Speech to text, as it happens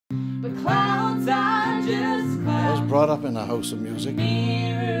clouds are just clouds. I was brought up in a house of music.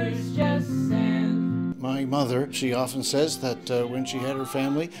 Mirrors just sand. My mother, she often says that when she had her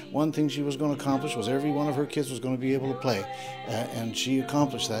family, one thing she was going to accomplish was every one of her kids was going to be able to play. And she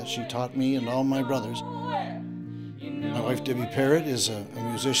accomplished that. She taught me and all my brothers. My wife, Debbie Parrott, is a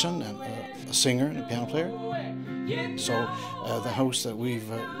musician and a singer and a piano player. So the house that we've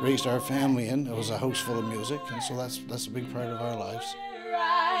raised our family in, it was a house full of music, and so that's a big part of our lives.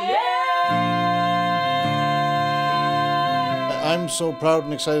 I'm so proud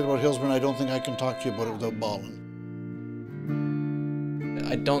and excited about Hillsborough, I don't think I can talk to you about it without bawling.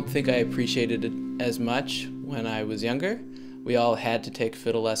 I don't think I appreciated it as much when I was younger. We all had to take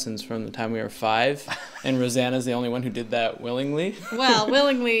fiddle lessons from the time we were 5, and Rosanna's the only one who did that willingly. Well,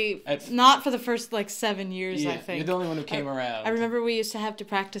 willingly, not for the first 7 years, yeah, I think. You're the only one who came around. I remember we used to have to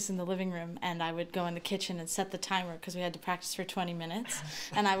practice in the living room, and I would go in the kitchen and set the timer because we had to practice for 20 minutes.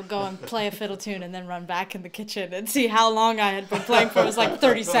 And I would go and play a fiddle tune and then run back in the kitchen and see how long I had been playing for. It was like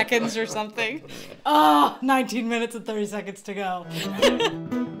 30 seconds or something. Oh, 19 minutes and 30 seconds to go.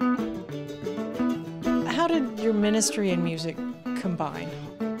 How did your ministry and music combine?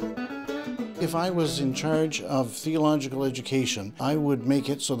 If I was in charge of theological education, I would make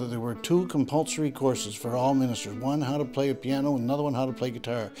it so that there were 2 compulsory courses for all ministers. One, how to play a piano, and another one, how to play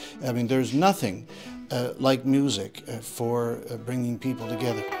guitar. I mean, there's nothing like music for bringing people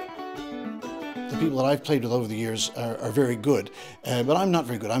together. The people that I've played with over the years are very good, but I'm not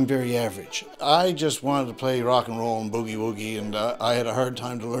very good. I'm very average. I just wanted to play rock and roll and boogie woogie, and I had a hard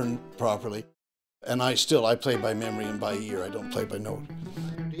time to learn properly. And I play by memory and by ear. I don't play by note.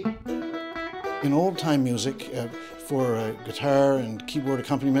 In old-time music, for guitar and keyboard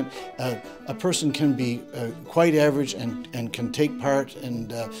accompaniment, a person can be quite average and can take part,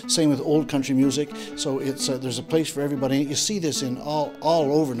 and same with old country music. So there's a place for everybody. You see this in all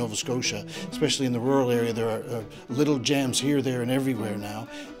over Nova Scotia, especially in the rural area. There are little jams here, there, and everywhere now.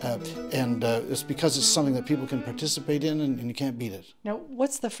 And it's because it's something that people can participate in, and you can't beat it. Now,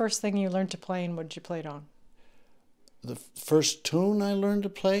 what's the first thing you learned to play, and what did you play it on? The first tune I learned to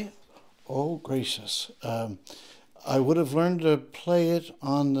play? Oh, gracious. I would have learned to play it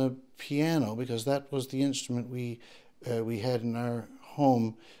on the piano because that was the instrument we had in our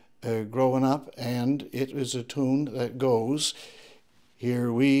home growing up, and it was a tune that goes,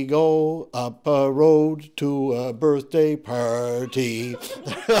 "Here we go up a road to a birthday party."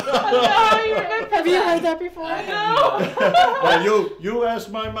 Have you heard that before? No. Well, you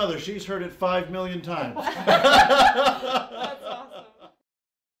ask my mother. She's heard it 5 million times. That's awesome.